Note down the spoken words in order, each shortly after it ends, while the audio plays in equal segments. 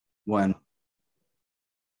One.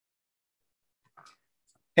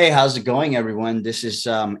 Hey, how's it going, everyone? This is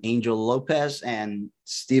Angel Lopez and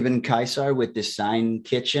Stephen Kaisar with Design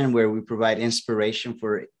Kitchen, where we provide inspiration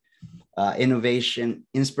for innovation.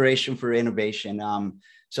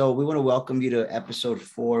 So we want to welcome you to episode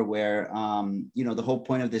 4, where the whole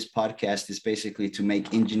point of this podcast is basically to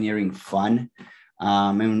make engineering fun.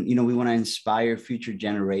 And we want to inspire future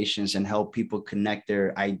generations and help people connect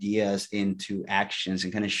their ideas into actions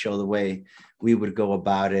and kind of show the way we would go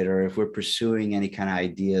about it. Or if we're pursuing any kind of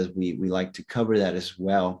ideas, we like to cover that as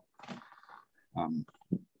well.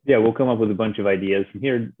 Yeah, we'll come up with a bunch of ideas from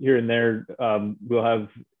here and there.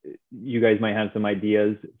 You guys might have some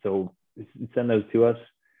ideas, so send those to us.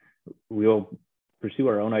 We'll pursue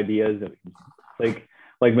our own ideas. Like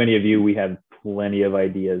many of you, we have plenty of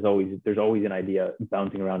ideas. There's always an idea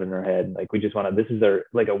bouncing around in our head. Like we just want to. This is a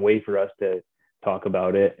way for us to talk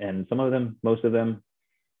about it. And most of them,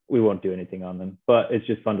 we won't do anything on them, but it's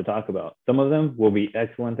just fun to talk about. Some of them will be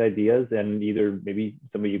excellent ideas, and either maybe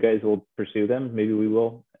some of you guys will pursue them, maybe we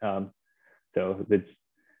will. So it's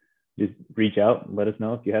just reach out and let us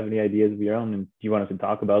know if you have any ideas of your own and if you want us to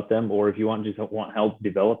talk about them, or if you want help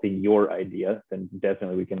developing your idea, then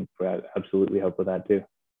definitely we can absolutely help with that too.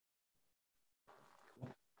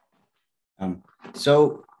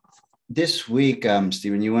 So this week,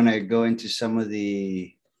 Stephen, you want to go into some of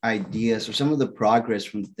the ideas or some of the progress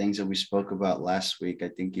from the things that we spoke about last week. I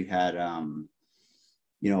think you had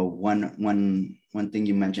one thing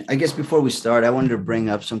you mentioned. I guess before we start, I wanted to bring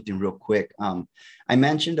up something real quick. I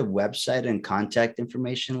mentioned a website and contact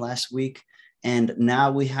information last week, and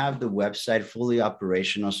now we have the website fully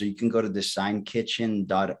operational. So you can go to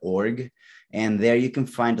designkitchen.org, and there you can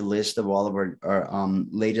find a list of all of our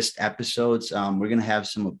latest episodes. We're going to have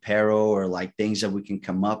some apparel or like things that we can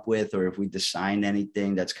come up with, or if we design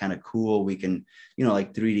anything that's kind of cool, we can,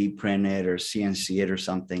 like 3D print it or CNC it or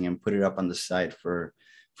something and put it up on the site for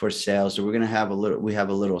sale. So we're going to have we have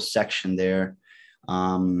a little section there.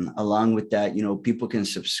 Along with that, people can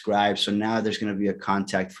subscribe. So now there's going to be a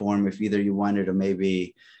contact form if either you wanted to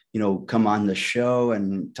maybe, come on the show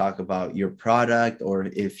and talk about your product, or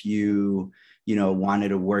if you wanted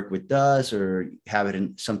to work with us or have it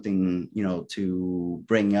in something, to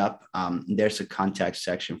bring up, there's a contact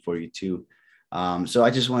section for you too. So I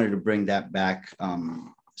just wanted to bring that back.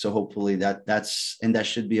 So hopefully that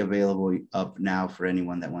should be available up now for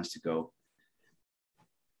anyone that wants to go.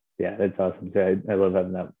 Yeah, that's awesome. I love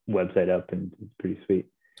having that website up, and it's pretty sweet.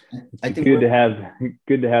 I think good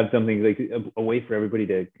to have something like a way for everybody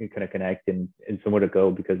to kind of connect and somewhere to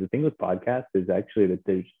go, because the thing with podcasts is actually that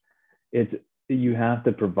you have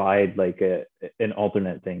to provide like an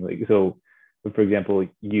alternate thing. Like, so for example,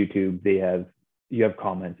 YouTube, you have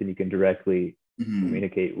comments and you can directly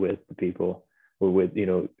communicate with the people, or with,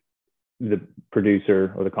 the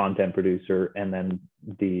producer or the content producer, and then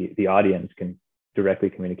the audience can directly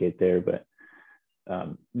communicate there, but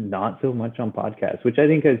not so much on podcasts, which I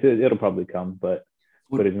think it'll probably come, but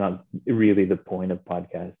it's not really the point of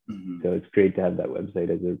podcasts. So it's great to have that website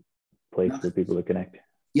as a place for people to connect.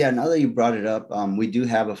 Yeah, now that you brought it up, we do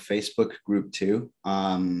have a Facebook group too.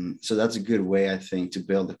 So that's a good way, I think, to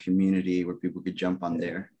build a community where people could jump on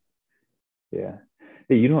there. Yeah.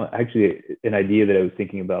 Hey, actually, an idea that I was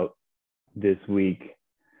thinking about this week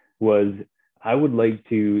was I would like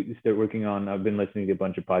to start working on. I've been listening to a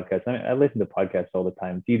bunch of podcasts. I listen to podcasts all the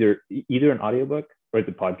time. It's either an audiobook or it's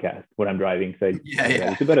a podcast when I'm driving. So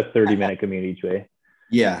it's about a 30-minute commute each way.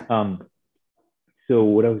 Yeah. So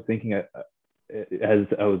what I was thinking, as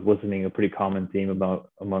I was listening, a pretty common theme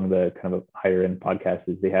among the kind of higher end podcasts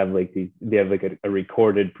is they have like a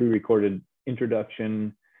pre-recorded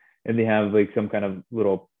introduction, and they have like some kind of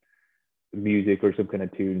little music or some kind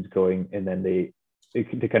of tunes going, and then they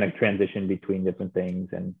kind of transition between different things,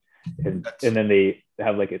 and then they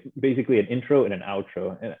have like basically an intro and an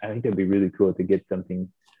outro. And I think that'd be really cool to get something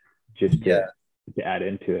just to add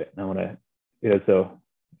into it. And I want to,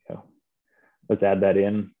 let's add that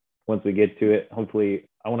in once we get to it. Hopefully,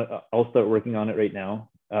 I'll start working on it right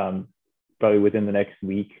now, probably within the next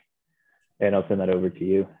week, and I'll send that over to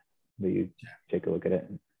you. You take a look at it.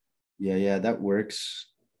 Yeah, that works.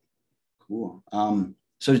 Cool.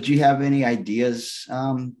 So did you have any ideas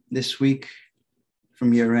this week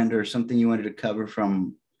from your end, or something you wanted to cover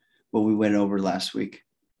from what we went over last week?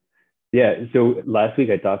 Yeah. So last week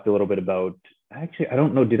I talked a little bit about, actually, I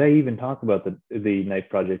don't know, did I even talk about the knife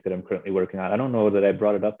project that I'm currently working on? I don't know that I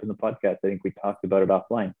brought it up in the podcast. I think we talked about it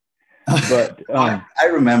offline. But I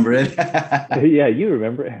remember it. Yeah, you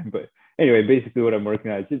remember it. But anyway, basically what I'm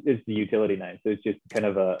working on is the utility knife. So it's just kind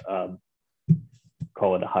of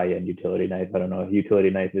call it a high-end utility knife. I don't know. A utility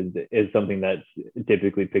knife is something that's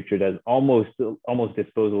typically pictured as almost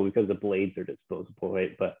disposable because the blades are disposable,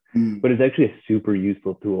 right? But it's actually a super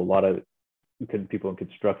useful tool. A lot of people in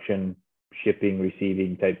construction, shipping,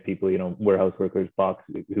 receiving type people, warehouse workers,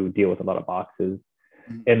 who deal with a lot of boxes.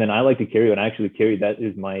 And then I like to carry, and I actually carry, that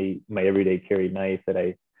is my everyday carry knife that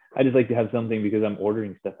I just like to have something because I'm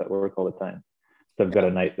ordering stuff at work all the time. So I've got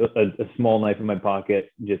a knife, a small knife in my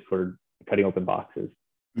pocket just for cutting open boxes.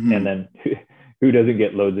 And then who doesn't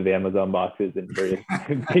get loads of Amazon boxes and various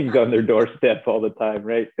things on their doorstep all the time,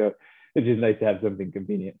 right? So it's just nice to have something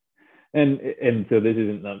convenient. And so this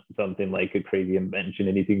isn't something like a crazy invention,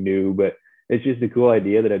 anything new, but it's just a cool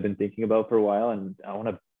idea that I've been thinking about for a while, and I want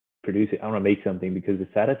to produce it. I want to make something because the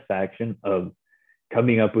satisfaction of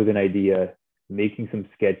coming up with an idea, making some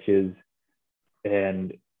sketches,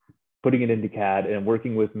 and putting it into CAD and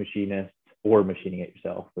working with machinists or machining it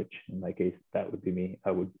yourself, which in my case, that would be me.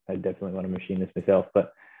 I definitely want to machine this myself,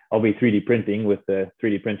 but I'll be 3D printing with the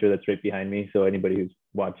 3D printer that's right behind me. So anybody who's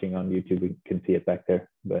watching on YouTube can see it back there.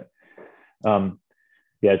 But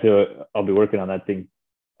yeah, so I'll be working on that thing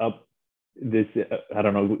up. This I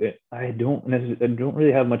don't know. I don't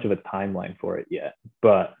really have much of a timeline for it yet.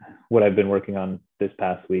 But what I've been working on this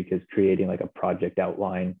past week is creating like a project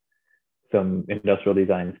outline, some industrial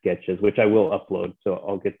design sketches, which I will upload. So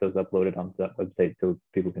I'll get those uploaded on the website so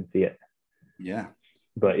people can see it. Yeah.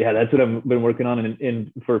 But yeah, that's what I've been working on.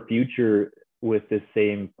 And for future with this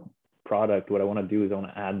same product, what I want to do is I want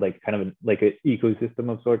to add like kind of like an ecosystem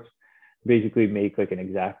of sorts. Basically make like an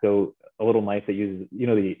X-Acto, a little knife that uses,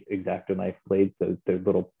 the X-Acto knife blades, they're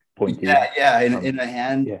little pointy. Yeah, in a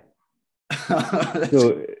hand. Yeah.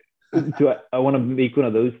 So I want to make one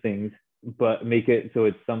of those things, but make it so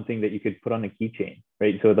it's something that you could put on a keychain,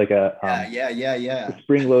 right? So it's like a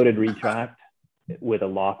spring-loaded retract with a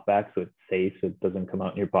lock back, so it's safe, so it doesn't come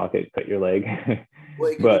out in your pocket, cut your leg.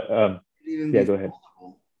 But yeah, go ahead.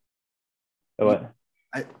 What?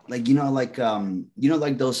 Like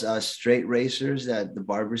those straight racers that the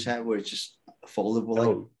barbers have where it's just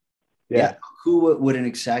foldable. Yeah. Who would an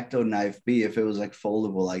X-Acto knife be if it was like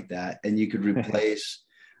foldable like that? And you could replace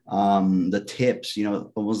the tips,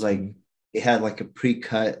 almost like it had like a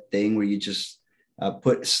pre-cut thing where you just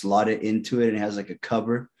slot it into it and it has like a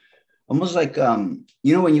cover. Almost like, when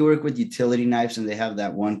you work with utility knives and they have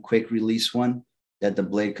that one quick release one that the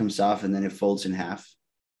blade comes off and then it folds in half.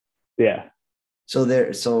 Yeah.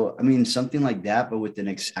 So I mean, something like that, but with an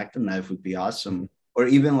X-Acto knife would be awesome. Or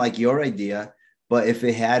even like your idea, but if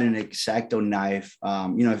it had an X-Acto knife,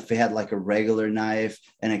 if it had like a regular knife,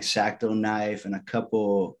 an X-Acto knife, and a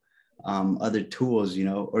couple other tools,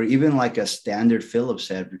 or even like a standard Phillips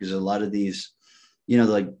head, because a lot of these,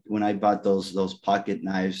 like when I bought those pocket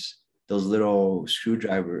knives, those little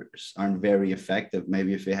screwdrivers aren't very effective.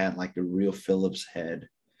 Maybe if it had like a real Phillips head.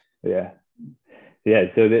 Yeah.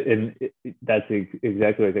 Yeah, so that's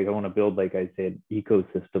exactly what I think. I want to build, like I said,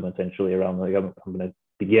 ecosystem essentially around. Like I'm going to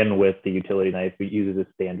begin with the utility knife. It uses a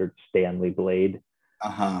standard Stanley blade.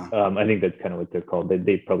 I think that's kind of what they're called.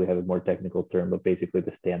 They probably have a more technical term, but basically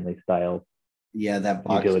the Stanley style. Yeah, that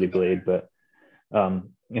utility blade. But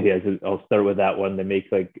yeah, so I'll start with that one. They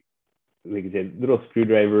make like I said, little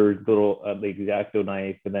screwdrivers, little like X-Acto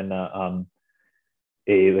knife, and then a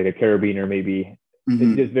carabiner maybe.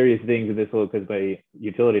 It's just various things in this whole, because my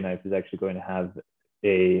utility knife is actually going to have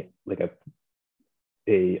a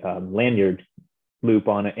lanyard loop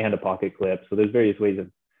on it and a pocket clip. So there's various ways of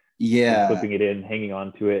clipping it in, hanging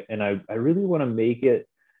on to it. And I really want to make it,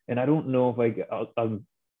 and I don't know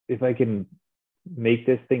if I can make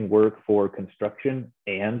this thing work for construction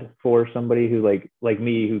and for somebody who like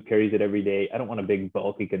me who carries it every day. I don't want a big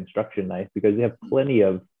bulky construction knife because they have plenty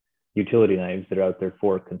of utility knives that are out there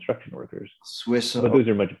for construction workers. But those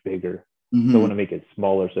are much bigger. So I want to make it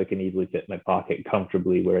smaller so I can easily fit in my pocket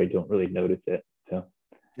comfortably where I don't really notice it. So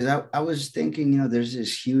I was thinking, there's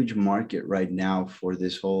this huge market right now for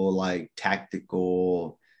this whole like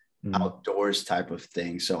tactical outdoors type of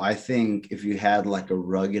thing. So I think if you had like a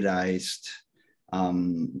ruggedized,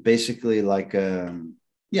 basically like a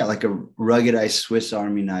ruggedized Swiss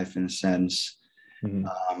Army knife in a sense,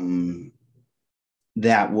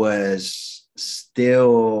 that was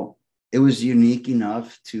still, it was unique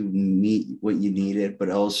enough to meet what you needed, but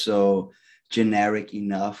also generic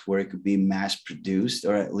enough where it could be mass produced,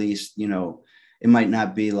 or at least, it might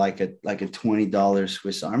not be like a $20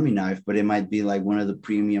 Swiss Army knife, but it might be like one of the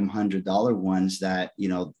premium $100 ones that,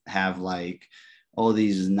 have like all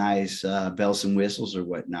these nice bells and whistles or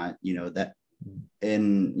whatnot, that,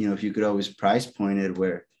 and, if you could always price point it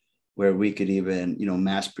where we could even,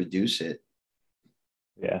 mass produce it.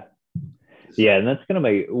 Yeah. Yeah, and that's kind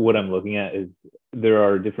of what I'm looking at is there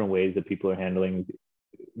are different ways that people are handling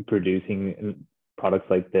producing products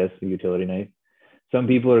like this, the utility knife. Some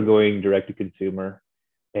people are going direct to consumer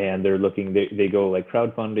and they're looking, they go like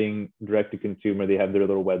crowdfunding, direct to consumer. They have their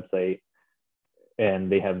little website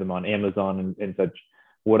and they have them on Amazon and such.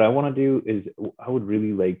 What I want to do is I would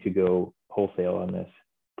really like to go wholesale on this,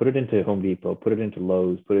 put it into Home Depot, put it into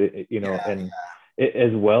Lowe's, put it, and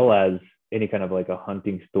as well as any kind of like a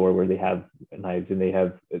hunting store where they have knives and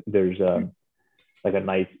there's like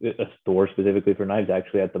a store specifically for knives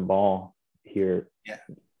actually at the mall here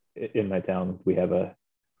in my town. We have a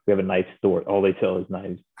knife store. All they sell is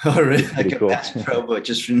knives. Oh, really? Like a cool. Bass Pro, but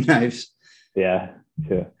just for knives. Yeah.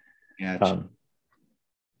 So, yeah.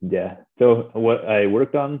 Yeah. So what I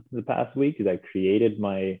worked on the past week is I created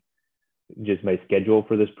my schedule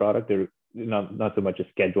for this product. Or not so much a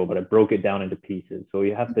schedule, but I broke it down into pieces. So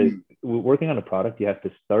you have to, working on a product, you have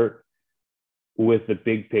to start with the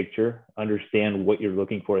big picture, understand what you're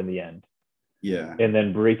looking for in the end. Yeah. And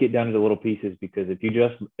then break it down into little pieces, because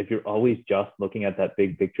if you're always just looking at that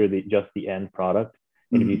big picture, just the end product,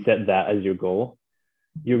 and if you set that as your goal,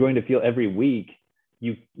 you're going to feel every week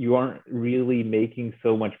you aren't really making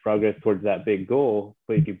so much progress towards that big goal.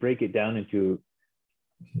 But if you break it down into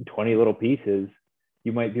 20 little pieces,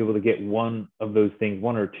 you might be able to get one of those things,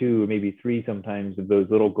 one or two, or maybe three sometimes of those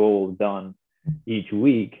little goals done each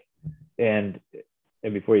week. And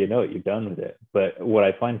before you know it, you're done with it. But what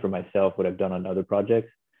I find for myself, what I've done on other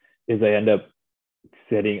projects, is I end up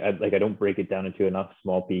I don't break it down into enough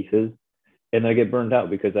small pieces. And I get burned out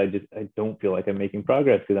because I don't feel like I'm making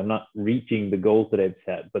progress, because I'm not reaching the goals that I've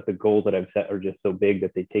set. But the goals that I've set are just so big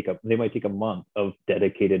that they might take a month of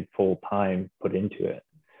dedicated full time put into it.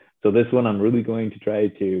 So this one, I'm really going to try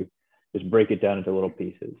to just break it down into little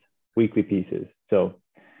pieces, weekly pieces. So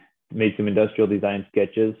made some industrial design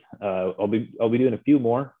sketches. I'll be doing a few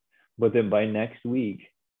more, but then by next week,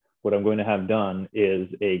 what I'm going to have done is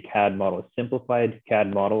a CAD model, a simplified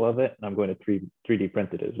CAD model of it, and I'm going to 3D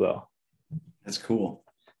print it as well. That's cool.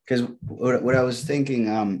 Because what I was thinking,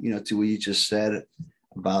 to what you just said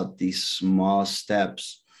about these small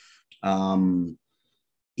steps,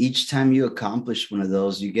 each time you accomplish one of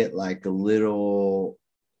those, you get like a little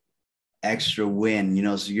extra win,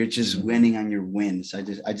 so you're just winning on your wins. I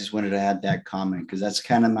just wanted to add that comment, because that's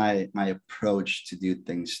kind of my approach to do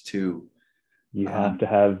things too. You have to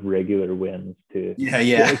have regular wins too.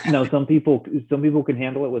 Yeah. Now some people can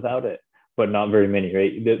handle it without it, but not very many,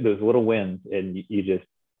 right? There's little wins, and you just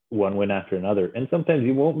one win after another. And sometimes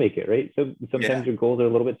you won't make it, right? So sometimes your goals are a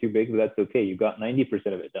little bit too big, but that's okay. You got 90%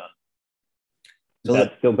 of it done. So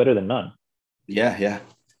that's still better than none. Yeah.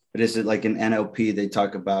 But is it like in NLP, they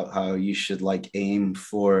talk about how you should like aim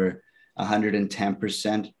for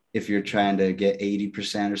 110% if you're trying to get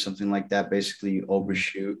 80% or something like that. Basically, you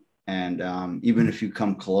overshoot. And even if you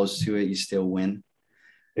come close to it, you still win.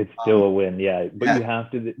 It's still a win, yeah. But you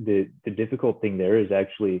have to, the difficult thing there is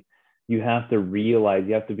actually, you have to realize,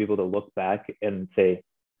 you have to be able to look back and say,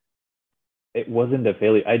 it wasn't a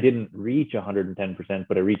failure. I didn't reach 110%,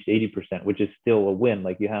 but I reached 80%, which is still a win.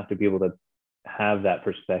 Like, you have to be able to have that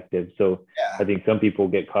perspective. So I think some people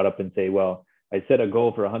get caught up and say, well, I set a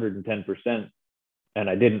goal for 110% and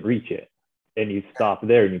I didn't reach it. And you stop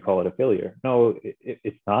there and you call it a failure. No,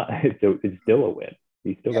 it's not. It's still a win.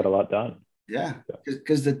 You still got a lot done. Yeah,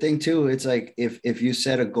 because the thing too, it's like if you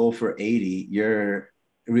set a goal for 80, you're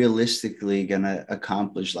realistically gonna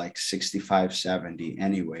accomplish like 65, 70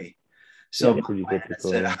 anyway. So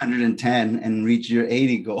set 110 and reach your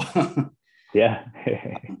 80 goal. Yeah.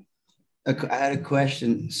 I had a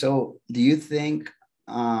question. So do you think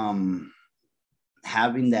having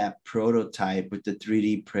that prototype with the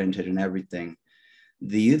 3D printed and everything,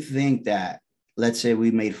 do you think that, let's say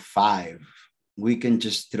we made 5, we can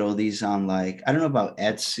just throw these on, like, I don't know about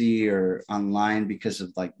Etsy or online because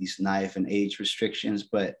of like these knife and age restrictions,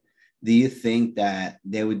 but do you think that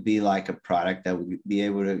there would be like a product that would be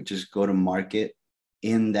able to just go to market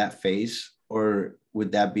in that phase, or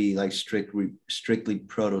would that be like strictly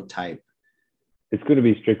prototype? It's going to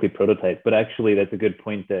be strictly prototype, but actually that's a good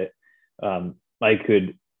point that I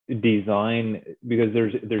could design, because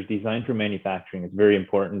there's design for manufacturing. It's very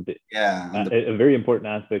important. Yeah. A very important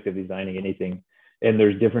aspect of designing anything. And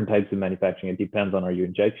there's different types of manufacturing. It depends on, are you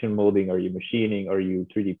injection molding? Are you machining? Are you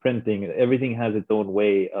 3D printing? Everything has its own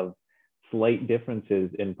way of slight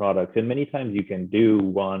differences in products. And many times you can do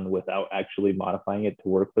one without actually modifying it to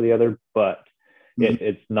work for the other, but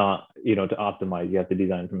it's not, to optimize, you have to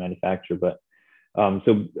design for manufacture. But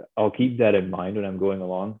so I'll keep that in mind when I'm going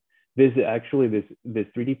along. This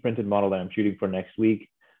 3D printed model that I'm shooting for next week.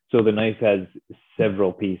 So the knife has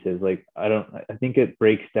several pieces. Like I think it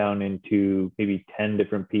breaks down into maybe 10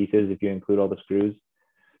 different pieces if you include all the screws.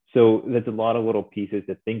 So that's a lot of little pieces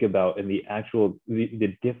to think about. And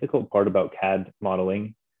the difficult part about CAD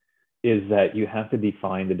modeling is that you have to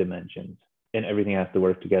define the dimensions and everything has to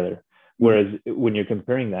work together. Whereas when you're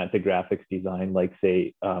comparing that to graphics design, like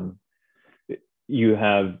say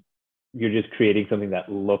you're just creating something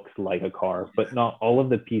that looks like a car, but not all of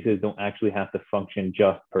the pieces don't actually have to function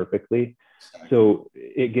just perfectly. So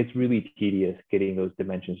it gets really tedious getting those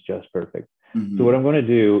dimensions just perfect. So what I'm going to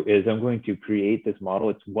do is I'm going to create this model.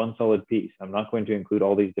 It's one solid piece. I'm not going to include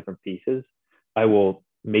all these different pieces. I will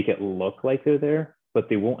make it look like they're there, but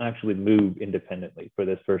they won't actually move independently for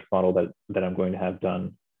this first model that I'm going to have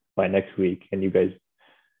done by next week. And you guys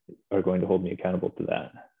are going to hold me accountable to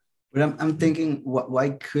that. But I'm thinking, why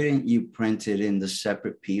couldn't you print it in the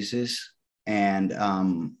separate pieces? And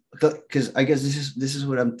because I guess this is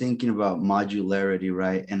what I'm thinking about modularity,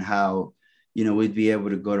 right? And how, we'd be able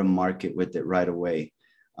to go to market with it right away.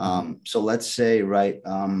 So let's say, right,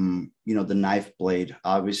 the knife blade,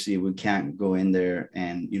 obviously we can't go in there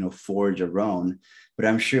and, forge our own, but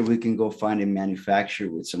I'm sure we can go find a manufacturer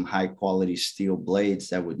with some high quality steel blades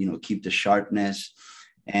that would, keep the sharpness.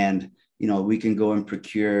 And we can go and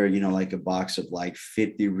procure, like a box of like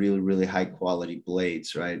 50 really, really high quality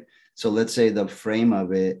blades, right? So let's say the frame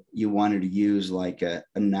of it, you wanted to use like a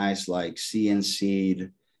nice like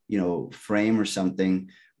CNC'd, frame or something.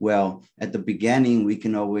 Well, at the beginning, we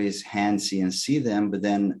can always hand CNC them, but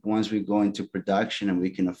then once we go into production and we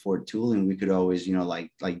can afford tooling, we could always,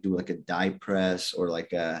 like do like a die press or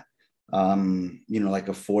like like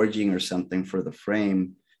a forging or something for the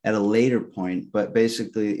frame at a later point. But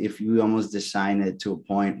basically, if you almost design it to a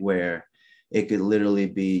point where it could literally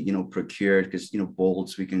be, procured, because,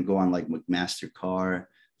 bolts, we can go on like McMaster-Carr,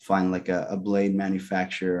 find like a blade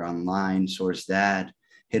manufacturer online, source that,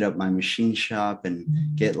 hit up my machine shop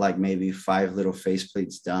and get like maybe 5 little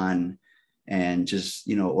faceplates done and just,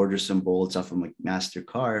 order some bolts off of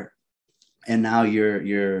McMaster-Carr. And now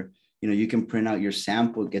you can print out your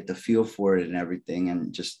sample, get the feel for it and everything,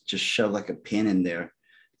 and just shove like a pin in there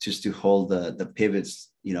just to hold the pivots,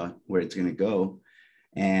 where it's going to go.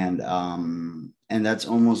 And that's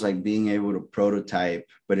almost like being able to prototype,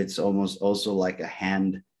 but it's almost also like a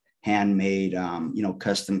handmade,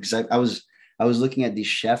 custom. Because I was looking at these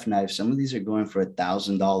chef knives. Some of these are going for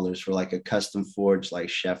 $1,000 for like a custom forged, like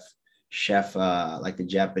chef, like a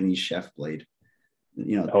Japanese chef blade.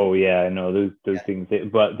 Oh yeah, I know those things.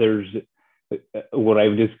 But there's what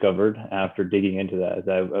I've discovered after digging into that is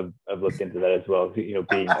I've looked into that as well.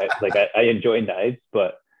 Being like I enjoy knives,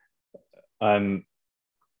 but I'm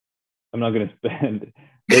not going to spend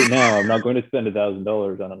right now. I'm not going to spend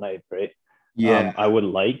 $1,000 on a knife, right? Yeah, I would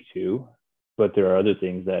like to, but there are other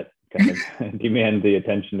things that kind of demand the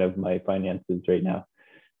attention of my finances right now.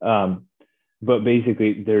 But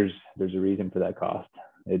basically, there's a reason for that cost.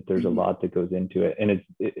 There's a lot that goes into it, and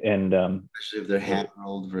especially if they're hand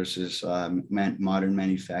rolled versus modern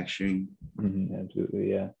manufacturing.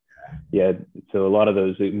 Absolutely, yeah. So a lot of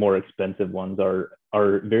those more expensive ones are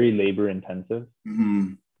very labor intensive.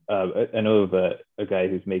 I know of a guy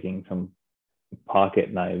who's making some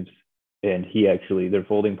pocket knives, and they're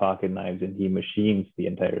folding pocket knives, and he machines the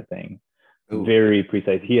entire thing. Ooh. Very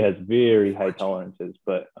precise. He has very high tolerances,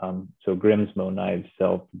 but so Grimsmo knives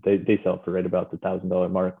they sell for right about the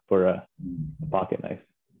 $1,000 mark for a pocket knife.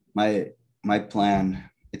 My plan,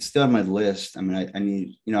 it's still on my list. I mean, I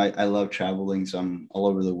need, I love traveling, so I'm all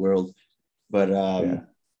over the world, but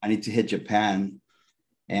I need to hit Japan,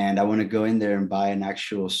 and I want to go in there and buy an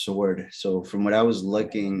actual sword. So from what I was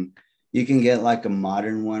looking, you can get like a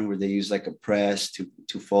modern one where they use like a press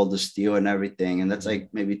to fold the steel and everything. And that's like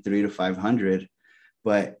maybe $300 to $500.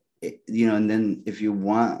 But, and then if you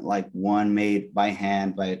want like one made by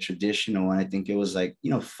hand by a traditional one, I think it was like,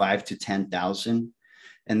 5 to 10,000.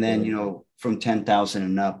 And then, from 10,000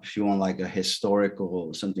 and up, if you want like a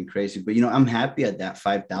historical, something crazy, but, I'm happy at that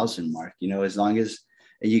 5,000 mark, as long as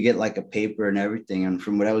you get like a paper and everything. And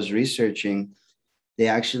from what I was researching, they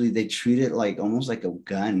treat it like almost like a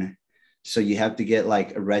gun. So you have to get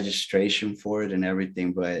like a registration for it and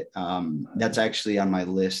everything. But that's actually on my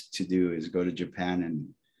list to do, is go to Japan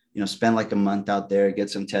and, spend like a month out there,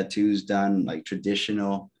 get some tattoos done, like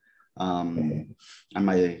traditional.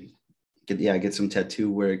 Get some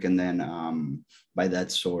tattoo work, and then buy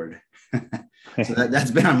that sword. So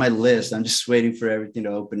that's been on my list. I'm just waiting for everything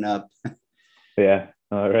to open up. Yeah.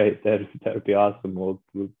 All right. That would be awesome. We'll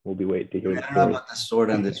be waiting to hear. I don't know about the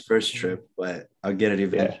sword on this first trip, but I'll get it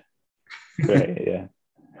eventually. Yeah. Right, yeah.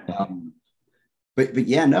 But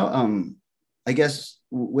yeah, no, I guess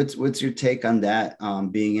what's your take on that?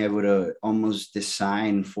 Being able to almost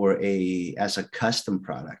design for as a custom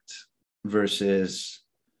product versus,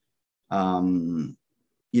 you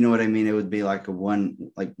know what I mean? It would be like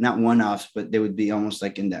like not one-offs, but they would be almost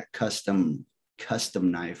like in that custom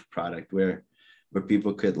knife product where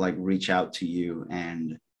people could like reach out to you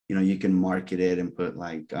and, you can market it and put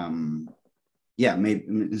like, yeah, maybe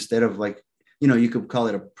instead of like, you could call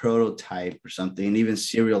it a prototype or something and even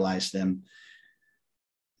serialize them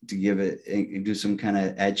to give it, do some kind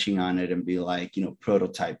of etching on it and be like,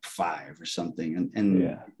 prototype 5 or something.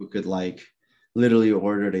 And people could like literally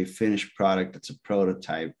order a finished product that's a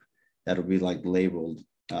prototype that'll be like labeled.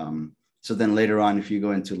 So then later on, if you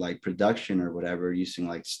go into like production or whatever, using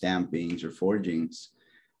like stampings or forgings,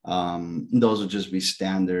 those will just be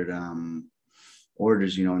standard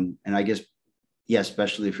orders, and I guess, yeah,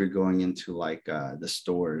 especially if you're going into like the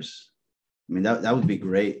stores. I mean, that would be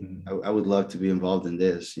great. I would love to be involved in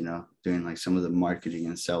this, doing like some of the marketing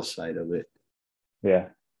and sales side of it. Yeah.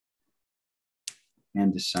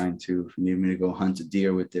 And design too, if you need me to go hunt a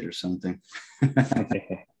deer with it or something.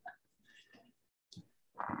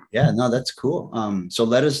 Yeah, no, that's cool. So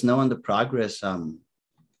let us know on the progress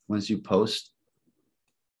once you post.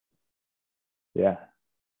 Yeah.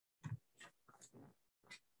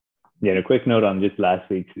 Yeah, and a quick note on just last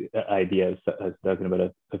week's idea. I was talking about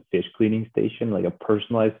a fish cleaning station, like a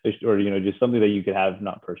personalized fish, or just something that you could have,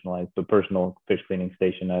 not personalized, but personal fish cleaning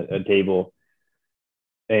station, a table.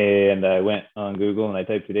 And I went on Google and I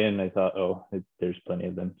typed it in. And I thought, there's plenty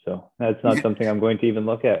of them. So that's not something I'm going to even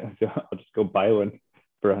look at. So I'll just go buy one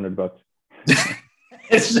for $100.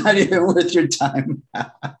 It's not even worth your time.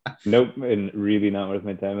 Nope, and really not worth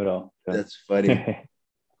my time at all. So. That's funny.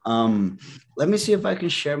 Let me see if I can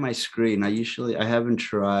share my screen. I haven't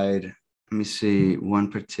tried. Let me see.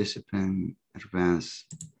 One participant advance.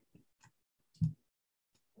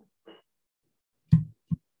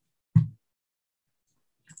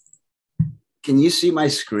 Can you see my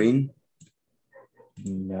screen?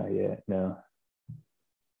 Not yet. No.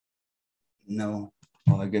 No.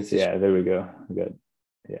 Oh, I guess. Yeah, there we go. Good.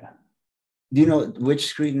 Yeah. Do you know which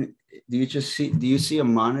screen? Do you see a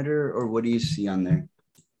monitor or what do you see on there?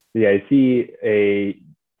 Yeah, I see a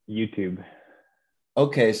YouTube.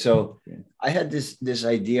 Okay, so I had this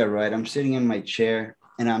idea, right? I'm sitting in my chair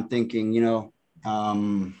and I'm thinking,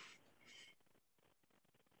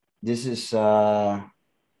 this is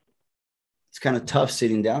it's kind of tough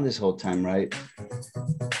sitting down this whole time, right?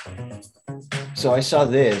 So I saw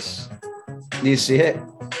this. Do you see it?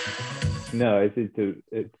 No,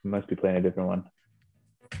 it must be playing a different one.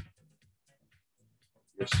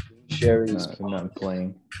 Your screen sharing is not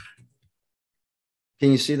playing.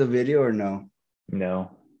 Can you see the video or no?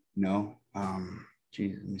 No. No.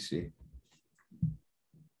 Geez, let me see.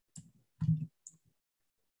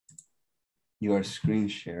 You are screen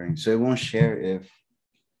sharing, so it won't share if.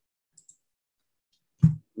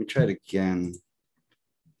 Let me try it again.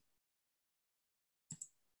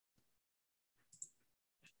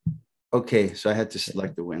 Okay, so I had to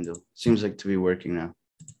select the window. Seems like to be working now.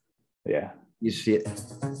 Yeah. You see it?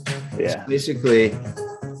 Yeah. So basically,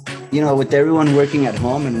 with everyone working at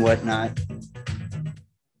home and whatnot,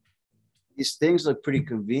 these things look pretty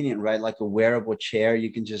convenient, right? Like a wearable chair,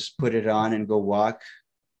 you can just put it on and go walk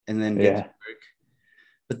and then get to work.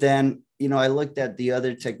 But then, I looked at the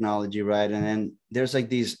other technology, right? And then there's like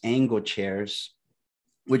these angle chairs,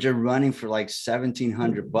 which are running for like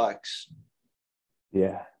 $1,700.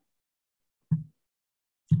 Yeah.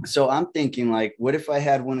 So I'm thinking like, what if I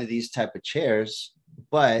had one of these type of chairs,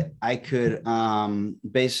 but I could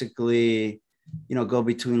basically, go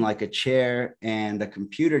between like a chair and a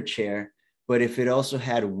computer chair. But if it also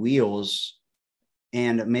had wheels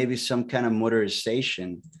and maybe some kind of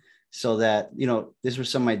motorization, so that, these were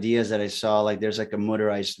some ideas that I saw, like there's like a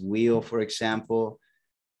motorized wheel, for example.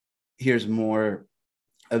 Here's more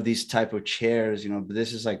of these type of chairs, but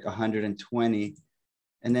this is like 120.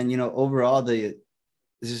 And then, overall, this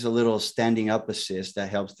is a little standing up assist that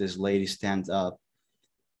helps this lady stand up.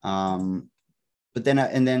 But then,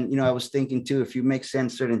 I was thinking too, if you make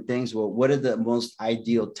sense certain things, well, what are the most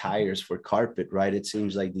ideal tires for carpet, right? It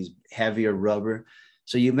seems like these heavier rubber.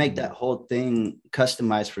 So you make that whole thing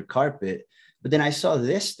customized for carpet. But then I saw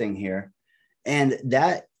this thing here, and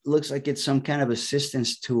that looks like it's some kind of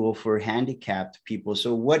assistance tool for handicapped people.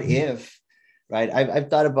 So what if, right? I've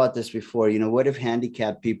thought about this before. What if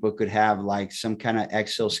handicapped people could have like some kind of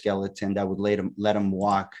exoskeleton that would let them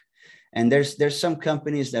walk? And there's some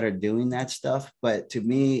companies that are doing that stuff, but to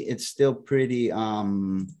me, it's still pretty,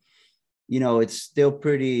 it's still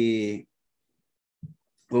pretty,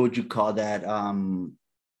 what would you call that?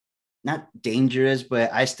 not dangerous,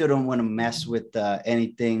 but I still don't want to mess with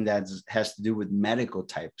anything that has to do with medical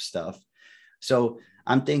type stuff. So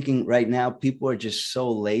I'm thinking right now, people are just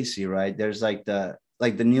so lazy, right? There's like the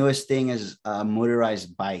newest thing is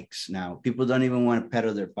motorized bikes. Now people don't even want to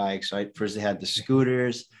pedal their bikes, right? First they had the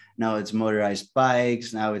scooters, now it's motorized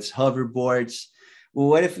bikes, now it's hoverboards. Well,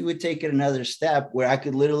 what if we would take it another step where I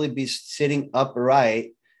could literally be sitting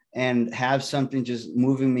upright and have something just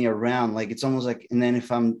moving me around? Like it's almost like, and then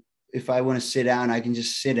if I want to sit down, I can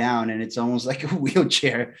just sit down and it's almost like a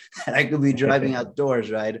wheelchair that I could be driving outdoors,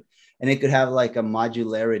 right? And it could have like a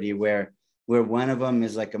modularity where one of them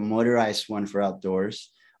is like a motorized one for outdoors.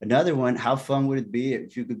 Another one, how fun would it be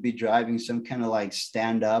if you could be driving some kind of like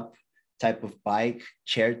stand up type of bike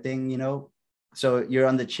chair thing, So you're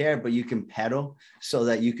on the chair, but you can pedal so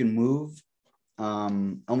that you can move,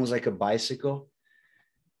 almost like a bicycle.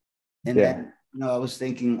 And Yeah. then, I was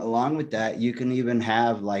thinking along with that, you can even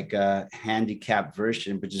have like a handicap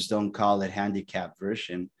version, but just don't call it handicap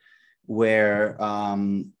version, where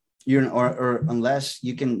you're or unless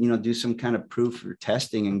you can, do some kind of proof or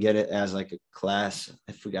testing and get it as like a class.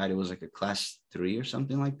 I forgot, it was like a class 3 or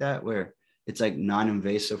something like that, where it's like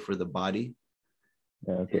non-invasive for the body.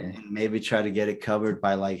 Okay. And maybe try to get it covered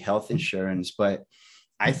by like health insurance. But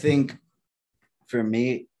I think for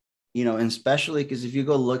me, and especially because if you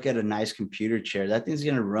go look at a nice computer chair, that thing's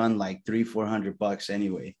gonna run like $300-400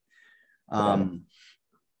 anyway. Yeah.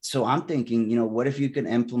 So I'm thinking, what if you can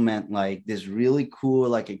implement like this really cool,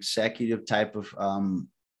 like executive type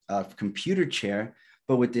of computer chair,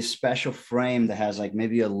 but with this special frame that has like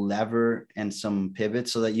maybe a lever and some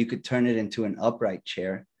pivots so that you could turn it into an upright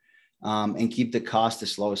chair, and keep the cost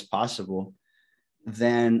as low as possible.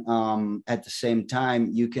 Then at the same time,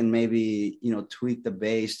 you can maybe, tweak the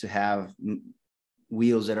base to have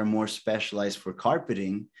wheels that are more specialized for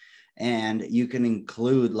carpeting. And you can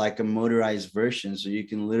include like a motorized version. So you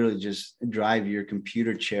can literally just drive your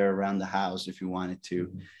computer chair around the house if you wanted to.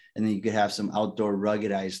 Mm-hmm. And then you could have some outdoor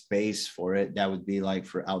ruggedized base for it. That would be like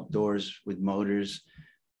for outdoors with motors.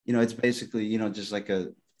 It's basically, just like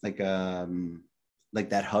that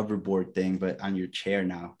hoverboard thing, but on your chair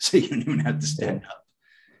now. So you don't even have to stand up.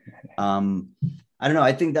 I don't know.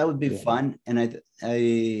 I think that would be fun. And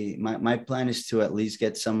my plan is to at least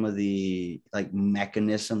get some of the like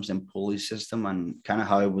mechanisms and pulley system on kind of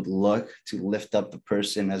how it would look to lift up the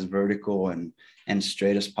person as vertical and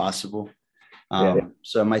straight as possible.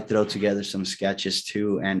 So I might throw together some sketches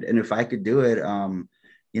too. And if I could do it,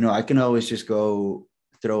 I can always just go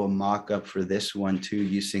throw a mock up for this one too,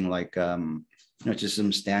 using like, just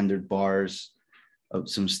some standard bars of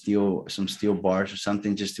some steel bars or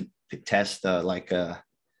something, just to test like the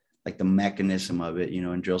mechanism of it,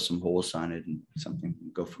 and drill some holes on it and something,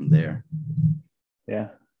 go from there. Yeah.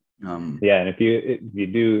 Yeah. And if you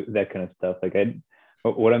do that kind of stuff, like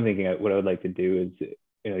what I'm thinking, what I would like to do is,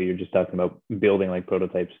 you're just talking about building like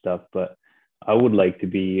prototype stuff, but I would like to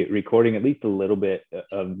be recording at least a little bit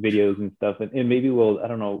of videos and stuff. And maybe I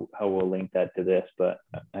don't know how we'll link that to this, but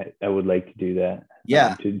I would like to do that.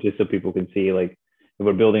 Yeah. Just so people can see, like, if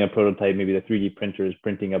we're building a prototype, maybe the 3D printer is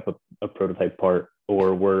printing up a prototype part,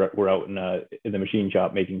 or we're out in the machine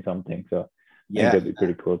shop making something. So yeah, I think that'd be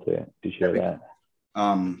pretty cool to share that.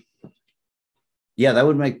 Yeah, that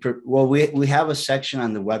would make, well, we have a section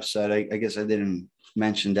on the website. I guess I didn't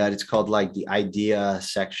mention that. It's called like the idea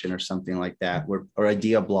section or something like that, or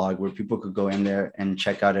idea blog, where people could go in there and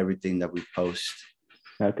check out everything that we post.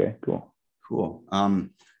 Okay, cool.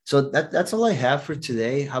 So that's all I have for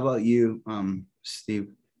today. How about you, Steve?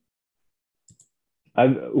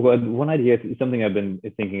 One idea, something I've been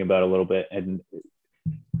thinking about a little bit, and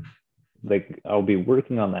like I'll be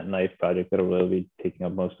working on that knife project that'll really be taking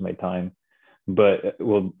up most of my time, but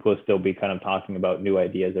we'll still be kind of talking about new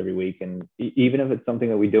ideas every week. And even if it's something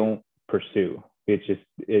that we don't pursue, it's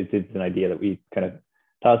an idea that we kind of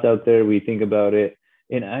toss out there, we think about it.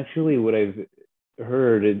 And actually what I've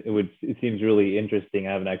heard, it seems really interesting.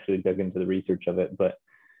 I haven't actually dug into the research of it, but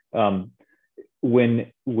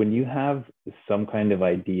when you have some kind of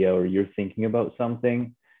idea, or you're thinking about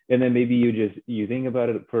something, and then maybe you think about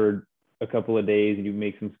it for a couple of days and you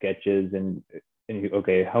make some sketches, and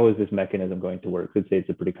okay, how is this mechanism going to work? Let's say it's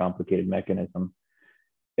a pretty complicated mechanism,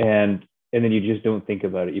 and then you just don't think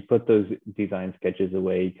about it. You put those design sketches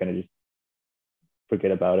away, you kind of just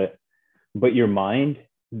forget about it. But your mind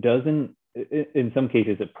doesn't, in some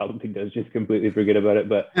cases it probably does just completely forget about it,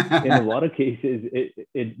 but in a lot of cases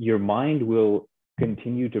your mind will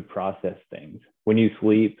continue to process things when you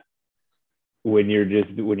sleep, when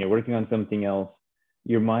you're working on something else.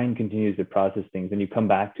 your mind continues to process things and you come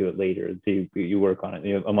back to it later. So you work on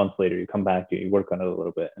it, a month later, you come back to it, you work on it a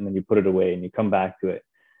little bit, and then you put it away and you come back to it.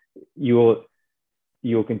 You'll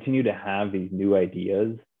continue to have these new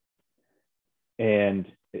ideas, and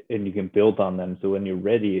you can build on them. So when you're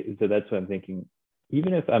ready, so that's what I'm thinking.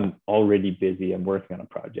 Even if I'm already busy, I'm working on a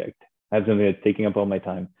project, I have something that's taking up all my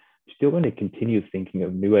time, I'm still going to continue thinking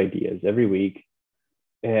of new ideas every week.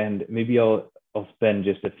 And maybe I'll spend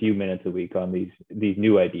just a few minutes a week on these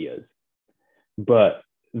new ideas, but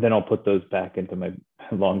then I'll put those back into my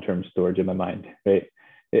long-term storage in my mind, right?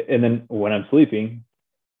 And then when I'm sleeping,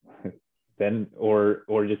 then or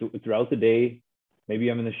just throughout the day, maybe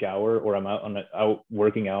I'm in the shower or I'm out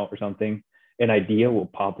working out or something, an idea will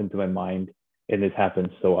pop into my mind. And this happens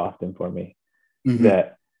so often for me,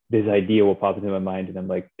 that this idea will pop into my mind and I'm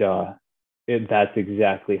like, duh, that's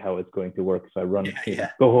exactly how it's going to work. So I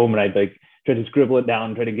go home and I like try to scribble it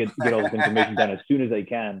down, try to get all this information done as soon as I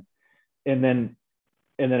can. And then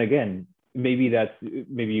again, maybe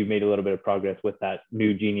you made a little bit of progress with that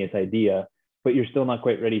new genius idea, but you're still not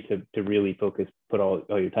quite ready to really focus, put all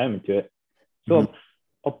your time into it. So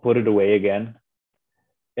I'll put it away again.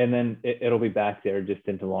 And then it'll be back there just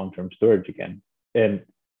into long-term storage again. And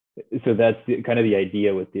so that's kind of the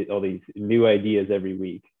idea with all these new ideas every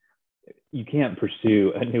week. You can't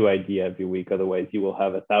pursue a new idea every week. Otherwise you will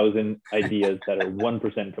have 1,000 ideas that are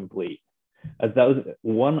 1% complete.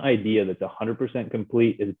 One idea that's 100%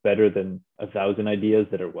 complete is better than 1,000 ideas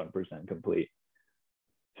that are 1% complete.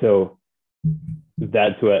 So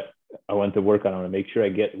that's what I want to work on. I want to make sure I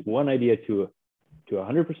get one idea to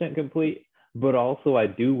 100% complete, but also I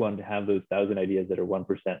do want to have those 1,000 ideas that are 1%,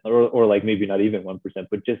 or like maybe not even 1%,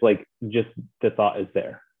 but just the thought is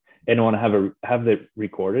there. And I want to have it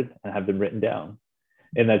recorded and have them written down.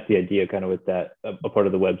 And that's the idea kind of with that, a part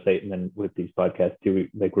of the website. And then with these podcasts too,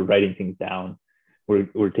 we're writing things down.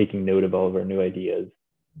 We're taking note of all of our new ideas.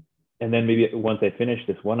 And then maybe once I finish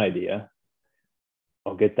this one idea,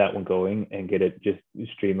 I'll get that one going and get it just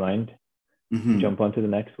streamlined, jump onto the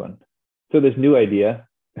next one. So this new idea,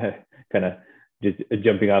 kind of just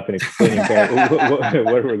jumping off and explaining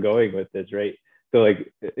where we're going with this, right? So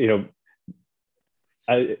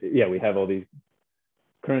we have all these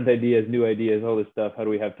current ideas, new ideas, all this stuff. How do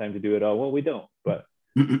we have time to do it all? Well, we don't, but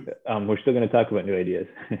we're still going to talk about new ideas.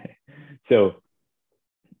 So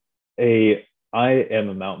I am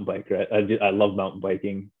a mountain biker. I love mountain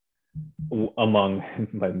biking among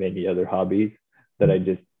my many other hobbies that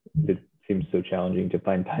it seems so challenging to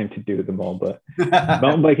find time to do them all. But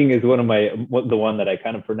mountain biking is the one that I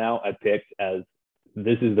kind of, for now, I picked as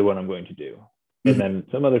this is the one I'm going to do. And then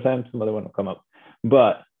some other one will come up.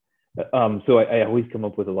 But so I always come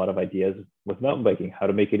up with a lot of ideas with mountain biking, how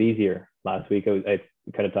to make it easier. Last week, I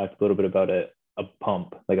kind of talked a little bit about a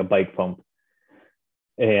pump, like a bike pump.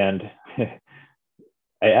 And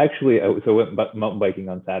I went mountain biking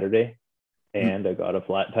on Saturday, and I got a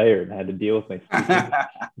flat tire and I had to deal with my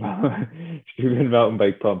stupid mountain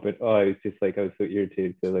bike pump. And I was just like, I was so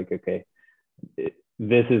irritated. So like, okay,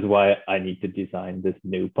 this is why I need to design this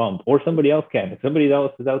new pump, or somebody else can. If somebody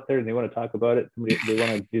else is out there and they want to talk about it, they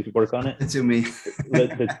want to just work on it. It's me.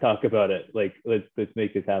 let's talk about it. Like, let's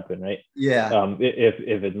make this happen, right? Yeah.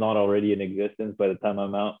 If it's not already in existence by the time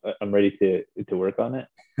I'm ready to work on it.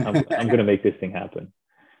 I'm gonna make this thing happen,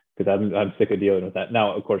 because I'm sick of dealing with that.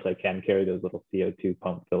 Now, of course, I can carry those little CO2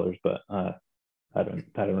 pump fillers, but I don't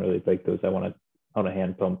really like those. I want a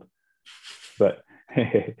hand pump. But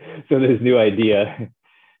so this new idea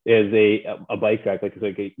is a bike rack, like it's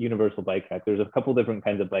like a universal bike rack. There's a couple different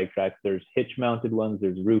kinds of bike racks. There's hitch mounted ones,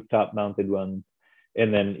 there's rooftop mounted ones,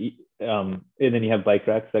 and then you have bike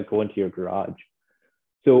racks that go into your garage.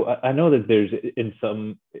 So I know that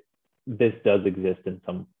this does exist in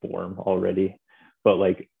some form already, but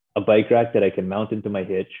like a bike rack that I can mount into my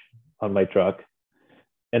hitch on my truck,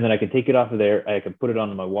 and then I can take it off of there. I can put it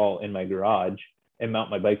on my wall in my garage and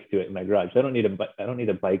mount my bikes to it in my garage. I don't need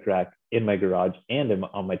a bike rack in my garage and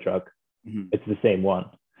on my truck. It's the same one.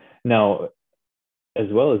 Now, as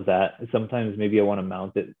well as that, sometimes maybe I want to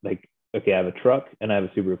mount it, like, okay, I have a truck and I have a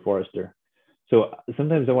Subaru Forester. So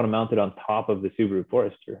sometimes I want to mount it on top of the Subaru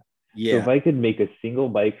Forester. Yeah. So if I could make a single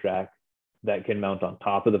bike rack that can mount on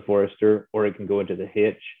top of the Forester, or it can go into the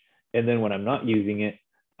hitch, and then when I'm not using it,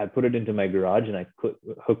 I put it into my garage and I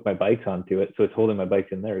hook my bikes onto it, so it's holding my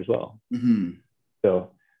bikes in there as well.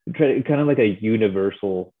 So kind of like a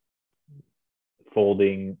universal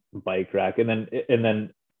folding bike rack. And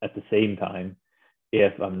then at the same time,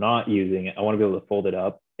 if I'm not using it, I want to be able to fold it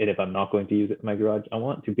up. And if I'm not going to use it in my garage, I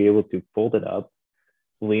want to be able to fold it up,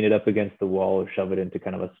 lean it up against the wall, or shove it into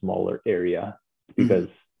kind of a smaller area, because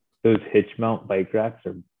those hitch mount bike racks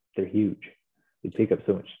they're huge. They take up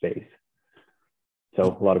so much space.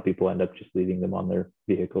 So a lot of people end up just leaving them on their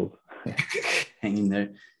vehicles. Hanging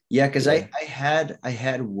there. Yeah, because I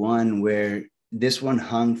had one where this one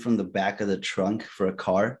hung from the back of the trunk for a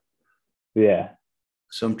car. Yeah.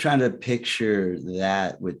 So I'm trying to picture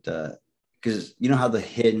that with because you know how the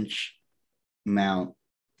hinge mount,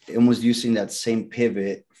 it was using that same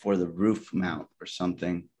pivot for the roof mount or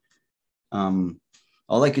something.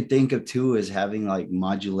 All I could think of too is having like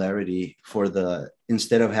modularity for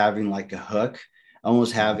instead of having like a hook,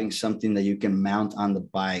 almost having something that you can mount on the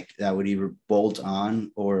bike that would either bolt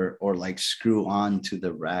on or like screw on to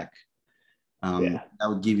the rack. That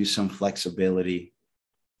would give you some flexibility.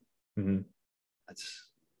 Mm-hmm. So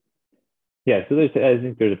I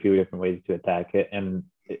think there's a few different ways to attack it, and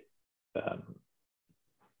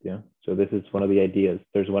so this is one of the ideas.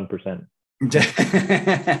 There's 1%.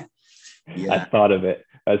 I thought of it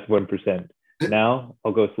as 1%. Now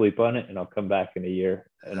I'll go sleep on it, and I'll come back in a year,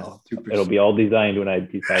 and it'll be all designed when I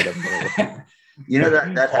decide I'm going to.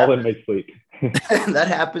 that all in my sleep. That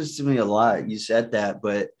happens to me a lot. You said that,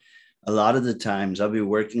 but a lot of the times I'll be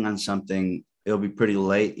working on something. It'll be pretty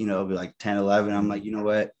late. It'll be like 10, 11. I'm like, you know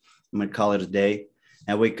what? I'm going to call it a day.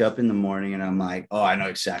 I wake up in the morning and I'm like, oh, I know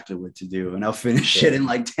exactly what to do. And I'll finish it in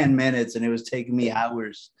like 10 minutes. And it was taking me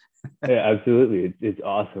hours. Yeah, absolutely. It's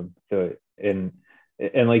awesome. So, and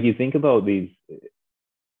like you think about these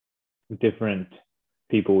different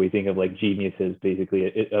people, we think of like geniuses,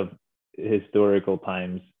 basically, of historical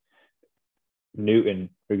times. Newton,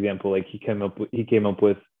 for example, like he came up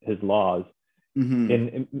with his laws. Mm-hmm.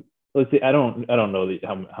 And let's say I don't know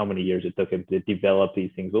how many years it took him to develop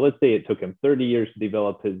these things, but let's say it took him 30 years to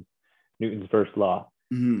develop Newton's first law.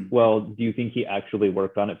 Mm-hmm. Well, do you think he actually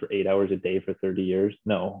worked on it for 8 hours a day for 30 years?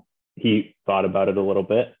 No, he thought about it a little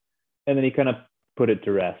bit, and then he kind of put it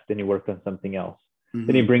to rest, and he worked on something else. Mm-hmm.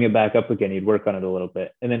 Then he'd bring it back up again. He'd work on it a little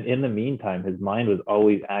bit, and then in the meantime, his mind was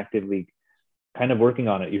always actively kind of working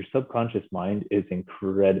on it. Your subconscious mind is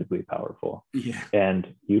incredibly powerful,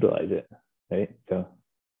 and utilize it, right? So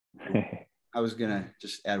I was gonna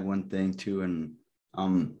just add one thing too, and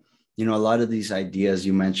a lot of these ideas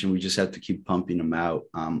you mentioned, we just have to keep pumping them out.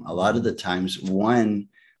 A lot of the times one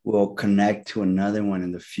will connect to another one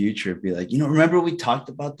in the future, be like, remember we talked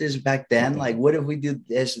about this back then? Like, what if we did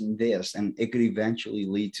this and this? And it could eventually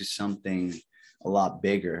lead to something a lot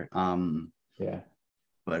bigger.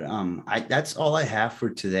 But that's all I have for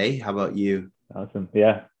today. How about you? Awesome.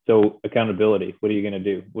 Yeah. So accountability, what are you going to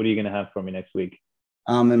do? What are you going to have for me next week?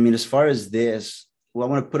 As far as this, I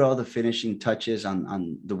want to put all the finishing touches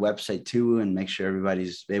on the website too, and make sure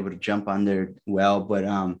everybody's able to jump on there well. But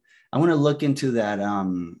I want to look into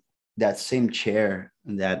that same chair,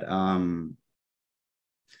 that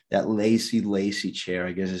lacy chair,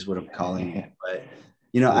 I guess is what I'm calling it. But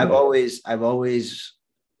I've always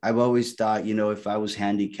thought, if I was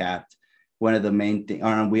handicapped, one of the main things, or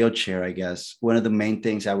on a wheelchair, I guess, one of the main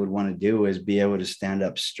things I would want to do is be able to stand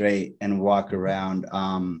up straight and walk around.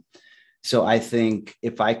 So I think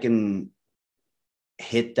if I can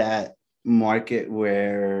hit that market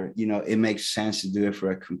where, it makes sense to do it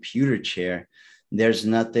for a computer chair, there's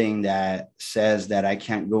nothing that says that I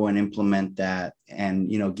can't go and implement that and,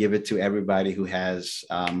 give it to everybody who has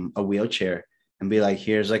a wheelchair and be like,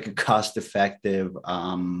 here's like a cost-effective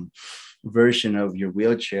version of your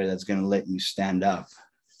wheelchair that's going to let you stand up.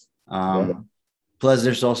 Plus,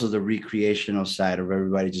 there's also the recreational side of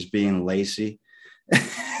everybody just being lazy.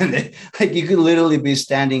 Like you could literally be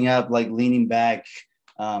standing up, like leaning back,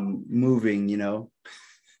 moving,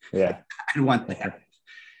 Yeah. I want that.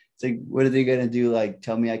 It's like, what are they going to do? Like,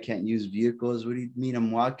 tell me I can't use vehicles? What do you mean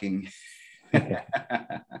I'm walking? But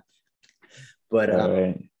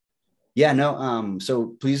right. Yeah, no.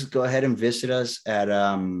 So please go ahead and visit us at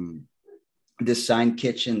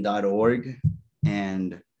designkitchen.org.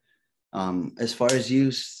 And as far as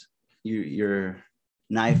your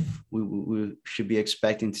knife, we should be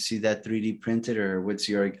expecting to see that 3D printed, or what's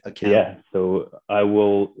your account? Yeah, so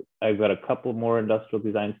I've got a couple more industrial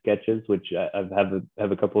design sketches, which I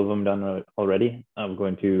have a couple of them done already. I'm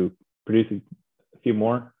going to produce a few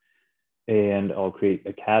more, and I'll create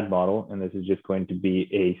a CAD model, and this is just going to be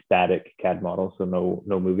a static CAD model, so no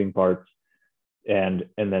moving parts, and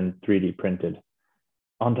then 3D printed.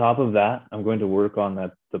 On top of that, I'm going to work on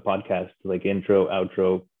the podcast, like intro,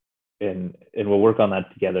 outro, and we'll work on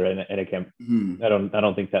that together. And I can't, I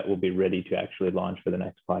don't think that will be ready to actually launch for the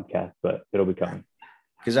next podcast, but it'll be coming.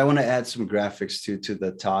 Because I want to add some graphics to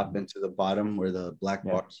the top and to the bottom where the black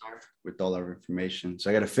bars are with all our information. So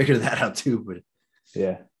I got to figure that out too. But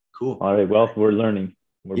yeah, cool. All right. Well, we're learning.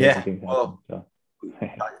 We're making things happen. So.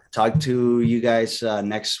 talk to you guys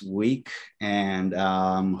next week, and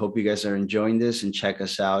hope you guys are enjoying this, and check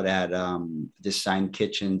us out at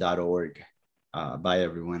designkitchen.org. Bye,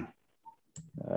 everyone.